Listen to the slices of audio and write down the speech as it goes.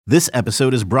This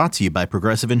episode is brought to you by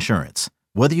Progressive Insurance.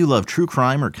 Whether you love true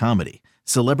crime or comedy,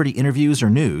 celebrity interviews or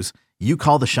news, you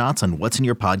call the shots on what's in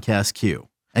your podcast queue.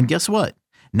 And guess what?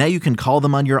 Now you can call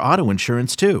them on your auto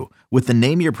insurance too with the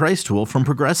Name Your Price tool from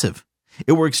Progressive.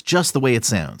 It works just the way it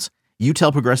sounds. You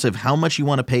tell Progressive how much you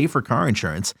want to pay for car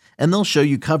insurance, and they'll show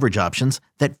you coverage options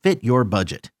that fit your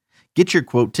budget. Get your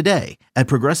quote today at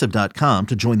Progressive.com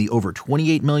to join the over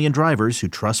 28 million drivers who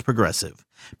trust Progressive.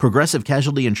 Progressive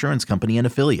Casualty Insurance Company and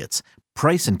Affiliates.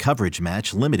 Price and coverage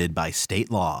match limited by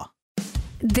state law.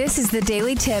 This is the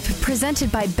Daily Tip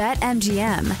presented by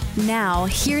BetMGM. Now,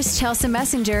 here's Chelsea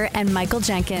Messenger and Michael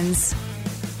Jenkins.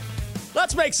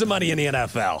 Let's make some money in the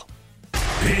NFL.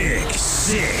 Pick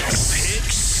Six. Pick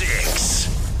Six.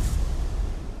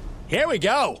 Here we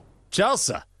go.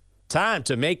 Chelsea, time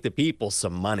to make the people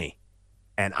some money.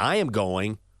 And I am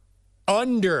going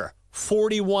under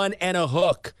 41 and a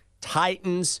hook.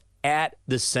 Titans at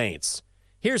the Saints.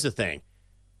 Here's the thing.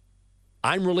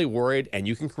 I'm really worried, and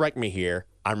you can correct me here,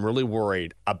 I'm really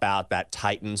worried about that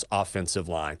Titans offensive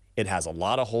line. It has a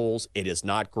lot of holes. It is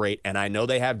not great, and I know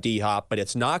they have D-Hop, but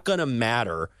it's not going to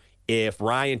matter if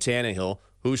Ryan Tannehill,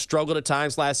 who struggled at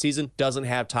times last season, doesn't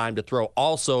have time to throw.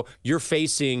 Also, you're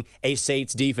facing a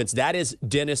Saints defense. That is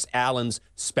Dennis Allen's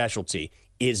specialty,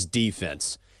 is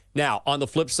defense. Now, on the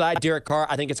flip side, Derek Carr,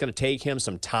 I think it's going to take him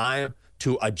some time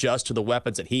to adjust to the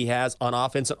weapons that he has on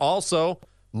offense. And also,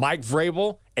 Mike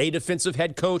Vrabel, a defensive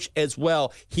head coach as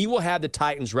well. He will have the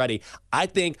Titans ready. I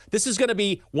think this is going to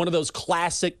be one of those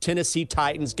classic Tennessee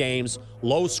Titans games,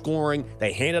 low scoring.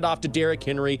 They hand it off to Derrick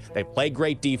Henry. They play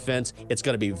great defense. It's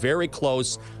going to be very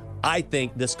close. I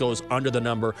think this goes under the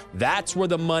number. That's where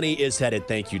the money is headed.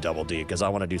 Thank you, Double D, because I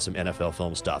want to do some NFL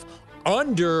film stuff.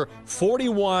 Under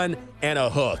 41 and a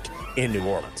hook in New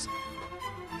Orleans.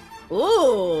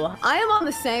 Ooh, I am on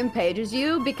the same page as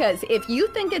you, because if you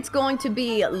think it's going to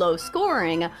be low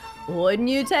scoring, wouldn't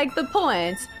you take the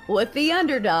points with the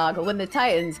underdog when the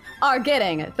Titans are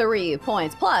getting 3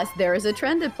 points? Plus, there is a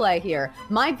trend at play here.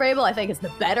 Mike Vrabel, I think, is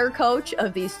the better coach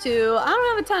of these two. I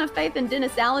don't have a ton of faith in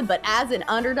Dennis Allen, but as an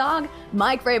underdog,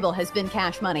 Mike Vrabel has been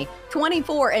cash money.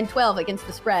 24-12 against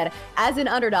the spread as an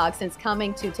underdog since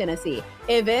coming to Tennessee.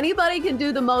 If anybody can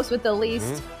do the most with the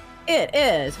least, it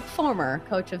is former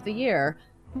coach of the year,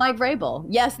 Mike Vrabel.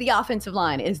 Yes, the offensive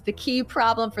line is the key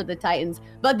problem for the Titans,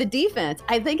 but the defense,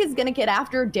 I think, is going to get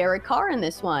after Derek Carr in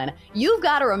this one. You've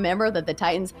got to remember that the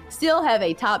Titans still have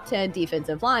a top 10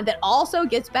 defensive line that also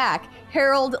gets back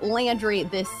Harold Landry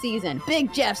this season.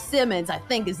 Big Jeff Simmons, I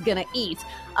think, is going to eat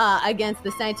against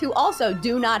the Saints, who also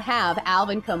do not have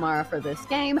Alvin Kamara for this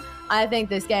game. I think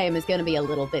this game is going to be a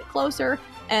little bit closer.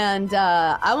 And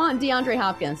I want DeAndre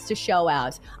Hopkins to show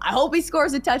out. I hope he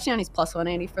scores a touchdown. He's plus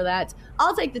 180 for that.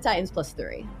 I'll take the Titans plus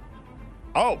 3.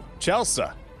 Oh, Chelsea.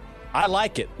 I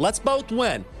like it. Let's both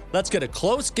win. Let's get a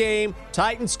close game,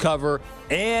 Titans cover,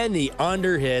 and the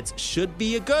under hits. Should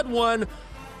be a good one.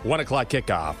 1 o'clock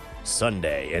kickoff,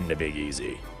 Sunday in the Big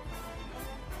Easy.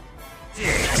 Pick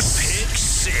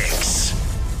Six.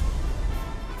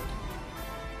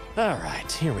 All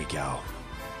right, here we go.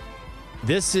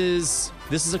 This is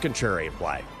a contrarian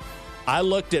play. I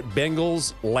looked at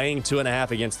Bengals laying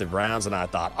 2.5 against the Browns, and I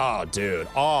thought, oh, dude,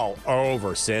 all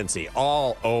over Cincy.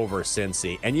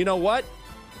 And you know what?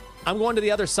 I'm going to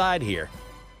the other side here.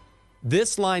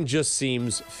 This line just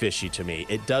seems fishy to me.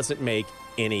 It doesn't make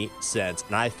any sense.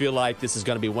 And I feel like this is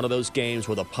going to be one of those games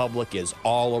where the public is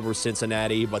all over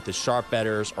Cincinnati, but the sharp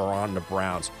bettors are on the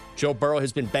Browns. Joe Burrow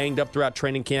has been banged up throughout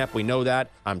training camp. We know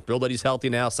that. I'm thrilled that he's healthy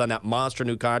now, signed that monster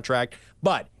new contract.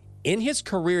 But in his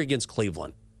career against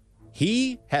Cleveland,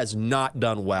 he has not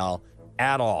done well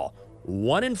at all.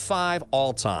 1-5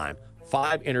 all time,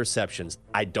 5 interceptions.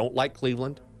 I don't like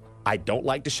Cleveland. I don't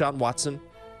like Deshaun Watson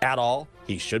at all.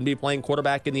 He shouldn't be playing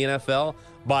quarterback in the NFL,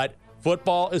 but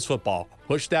football is football.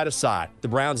 Push that aside. The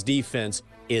Browns defense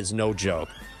is no joke.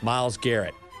 Myles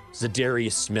Garrett,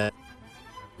 Zadarius Smith,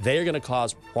 they are going to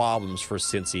cause problems for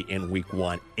Cincy in week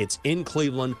 1. It's in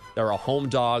Cleveland. They're a home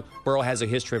dog. Burrow has a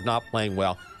history of not playing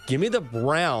well. Give me the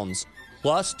Browns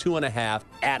plus 2.5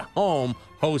 at home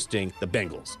hosting the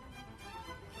Bengals.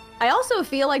 I also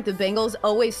feel like the Bengals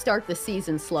always start the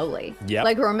season slowly. Yep.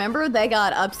 Like, remember, they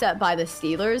got upset by the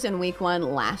Steelers in week 1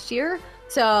 last year.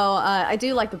 So I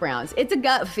do like the Browns. It's a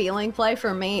gut feeling play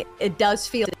for me. It does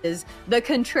feel is the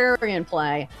contrarian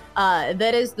play.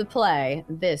 That is the play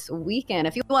this weekend.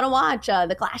 If you want to watch,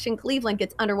 the Clash in Cleveland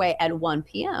gets underway at 1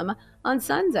 p.m. on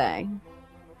Sunday.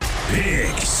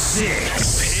 Pick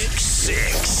Six. Pick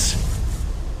Six.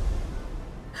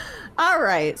 All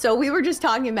right, so we were just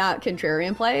talking about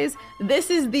contrarian plays. This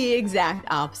is the exact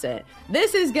opposite.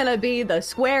 This is going to be the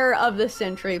square of the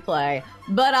century play,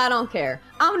 but I don't care.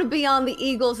 I'm going to be on the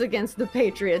Eagles against the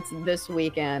Patriots this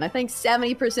weekend. I think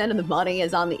 70% of the money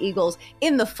is on the Eagles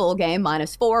in the full game,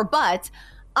 -4, but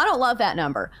I don't love that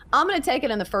number. I'm going to take it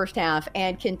in the first half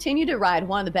and continue to ride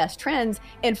one of the best trends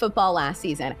in football last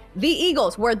season. The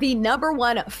Eagles were the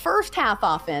 #1 first half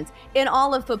offense in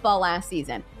all of football last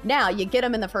season. Now you get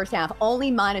them in the first half,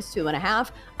 only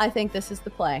 -2.5. I think this is the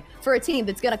play for a team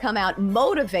that's going to come out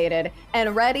motivated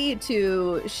and ready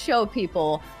to show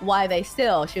people why they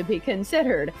still should be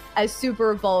considered as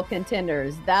Super Bowl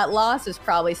contenders. That loss is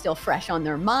probably still fresh on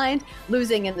their mind,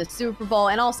 losing in the Super Bowl,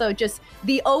 and also just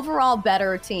the overall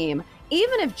better team.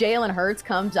 Even if Jalen Hurts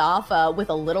comes off with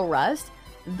a little rust,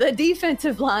 the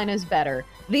defensive line is better.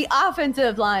 The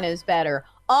offensive line is better.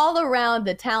 All around,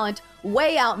 the talent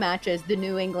way outmatches the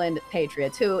New England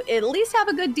Patriots, who at least have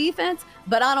a good defense,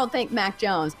 but I don't think Mac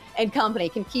Jones and company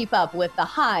can keep up with the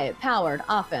high-powered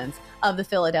offense of the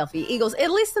Philadelphia Eagles,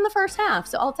 at least in the first half.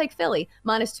 So I'll take Philly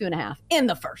 -2.5 in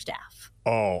the first half.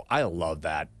 Oh, I love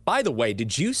that. By the way,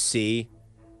 did you see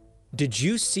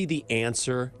the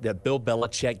answer that Bill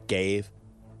Belichick gave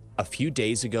a few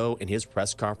days ago in his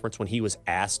press conference when he was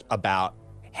asked about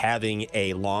having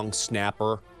a long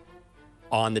snapper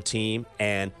on the team,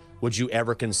 and would you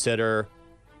ever consider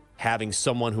having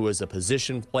someone who is a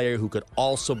position player who could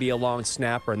also be a long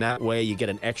snapper, and that way you get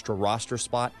an extra roster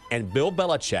spot? And Bill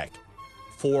Belichick,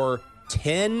 for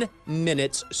 10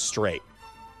 minutes straight,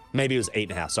 maybe it was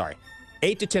 8.5, sorry,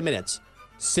 8 to 10 minutes,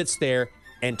 sits there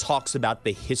and talks about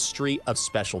the history of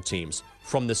special teams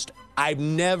from this. I've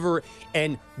never,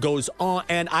 and goes on,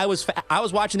 and I was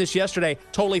watching this yesterday,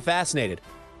 totally fascinated.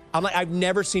 I'm like, I've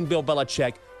never seen Bill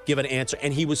Belichick give an answer,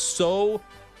 and he was so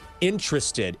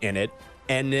interested in it.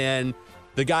 And then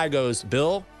the guy goes,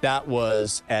 Bill, that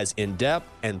was as in-depth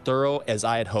and thorough as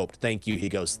I had hoped. Thank you. He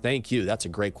goes, thank you. That's a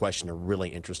great question, a really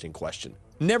interesting question.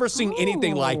 Never seen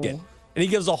anything like it. And he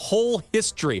gives a whole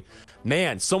history.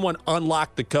 Man, someone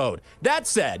unlocked the code. That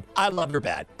said, I love your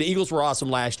bet. The Eagles were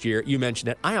awesome last year. You mentioned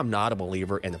it. I am not a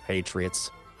believer in the Patriots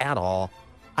at all.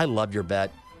 I love your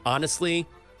bet. Honestly,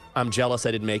 I'm jealous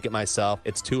I didn't make it myself.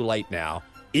 It's too late now.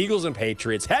 Eagles and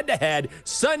Patriots head-to-head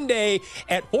Sunday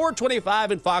at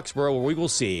 4:25 in Foxborough, where we will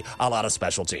see a lot of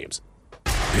special teams.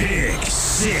 Pick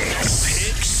six.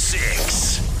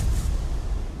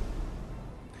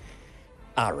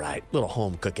 All right, little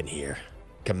home cooking here.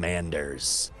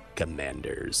 Commanders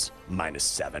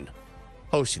 -7,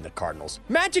 hosting the Cardinals.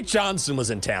 Magic Johnson was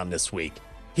in town this week.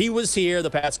 He was here the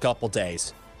past couple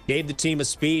days. Gave the team a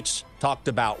speech, talked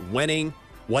about winning,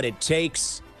 what it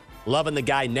takes, loving the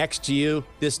guy next to you.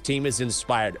 This team is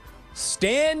inspired.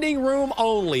 Standing room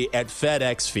only at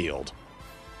FedEx Field.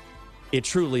 It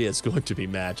truly is going to be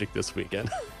magic this weekend.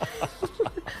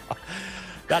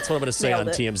 That's what I'm going to say on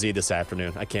TMZ this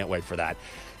afternoon. I can't wait for that.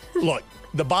 Look,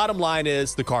 the bottom line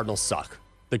is the Cardinals suck.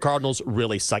 The Cardinals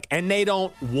really suck, and they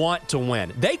don't want to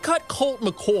win. They cut Colt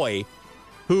McCoy,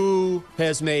 who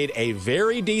has made a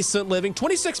very decent living,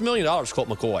 $26 million, Colt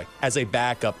McCoy, as a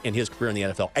backup in his career in the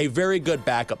NFL. A very good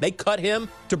backup. They cut him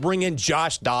to bring in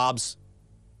Josh Dobbs.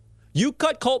 You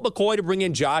cut Colt McCoy to bring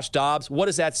in Josh Dobbs. What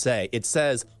does that say? It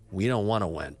says we don't want to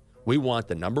win. We want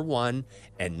the #1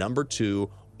 and #2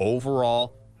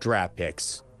 overall draft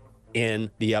picks in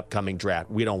the upcoming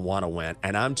draft. We don't want to win.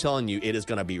 And I'm telling you, it is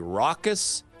going to be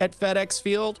raucous at FedEx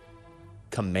Field.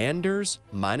 Commanders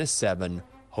 -7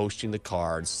 hosting the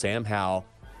Cards. Sam Howell,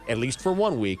 at least for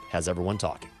 1 week, has everyone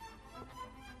talking.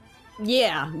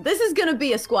 Yeah, this is going to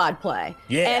be a squad play.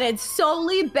 Yeah. And it's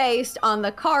solely based on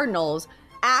the Cardinals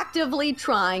actively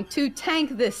trying to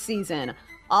tank this season.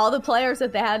 All the players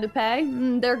that they had to pay,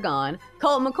 they're gone.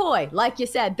 Colt McCoy, like you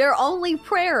said, their only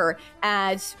prayer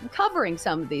as covering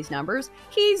some of these numbers,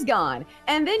 he's gone.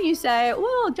 And then you say,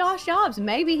 well, Josh Dobbs,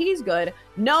 maybe he's good.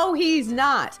 No, he's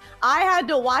not. I had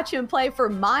to watch him play for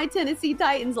my Tennessee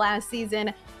Titans last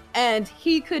season, and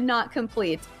he could not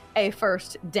complete a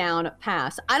first down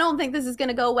pass. I don't think this is going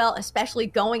to go well, especially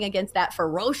going against that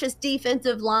ferocious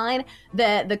defensive line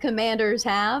that the Commanders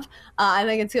have. I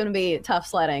think it's going to be tough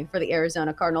sledding for the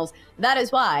Arizona Cardinals. That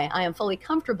is why I am fully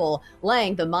comfortable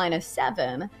laying the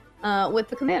 -7 with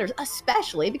the Commanders,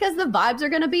 especially because the vibes are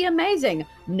going to be amazing.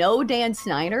 No Dan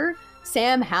Snyder.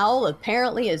 Sam Howell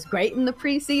apparently is great in the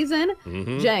preseason.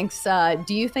 Jenks,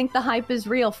 do you think the hype is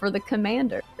real for the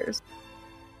Commanders?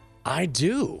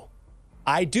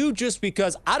 I do, just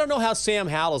because I don't know how Sam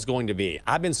Howell is going to be.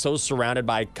 I've been so surrounded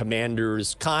by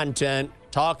Commanders content,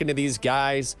 talking to these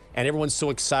guys, and everyone's so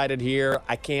excited here.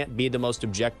 I can't be the most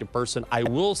objective person. I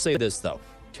will say this, though.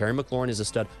 Terry McLaurin is a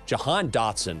stud. Jahan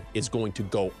Dotson is going to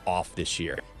go off this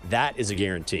year. That is a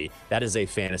guarantee. That is a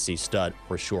fantasy stud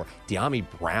for sure. De'Ami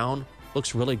Brown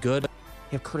looks really good.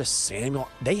 They have Curtis Samuel.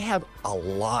 They have a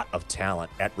lot of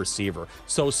talent at receiver.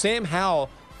 So Sam Howell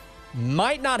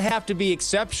might not have to be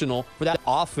exceptional for that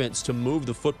offense to move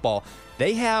the football.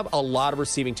 They have a lot of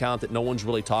receiving talent that no one's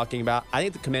really talking about. I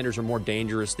think the Commanders are more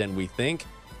dangerous than we think.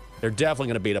 They're definitely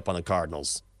going to beat up on the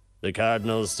Cardinals. The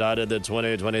Cardinals started the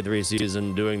 2023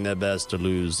 season doing their best to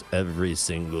lose every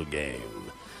single game.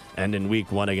 And in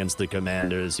week 1 against the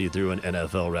Commanders, he threw an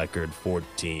NFL record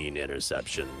 14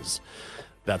 interceptions.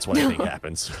 That's what I think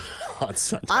happens on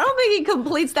Sunday. I don't think he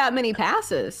completes that many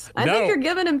passes. I think you're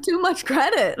giving him too much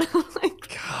credit.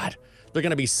 God, they're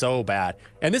going to be so bad.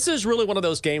 And this is really one of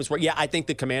those games where, yeah, I think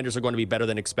the Commanders are going to be better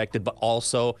than expected, but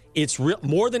also it's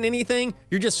more than anything,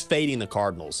 you're just fading the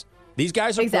Cardinals. These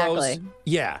guys are pros.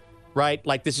 Yeah, right?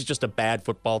 Like, this is just a bad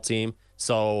football team.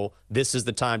 So this is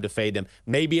the time to fade them.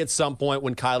 Maybe at some point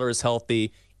when Kyler is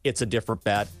healthy, it's a different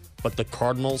bet. But the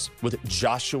Cardinals with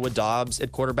Joshua Dobbs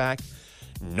at quarterback,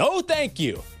 no thank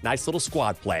you. Nice little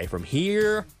squad play from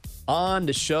here on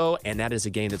the show. And that is a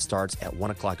game that starts at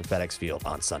 1 o'clock at FedEx Field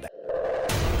on Sunday.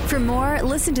 For more,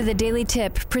 listen to the Daily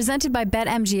Tip presented by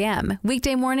BetMGM.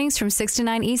 Weekday mornings from 6 to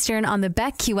 9 Eastern on the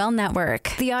BetQL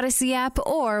network, the Odyssey app,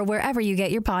 or wherever you get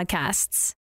your podcasts.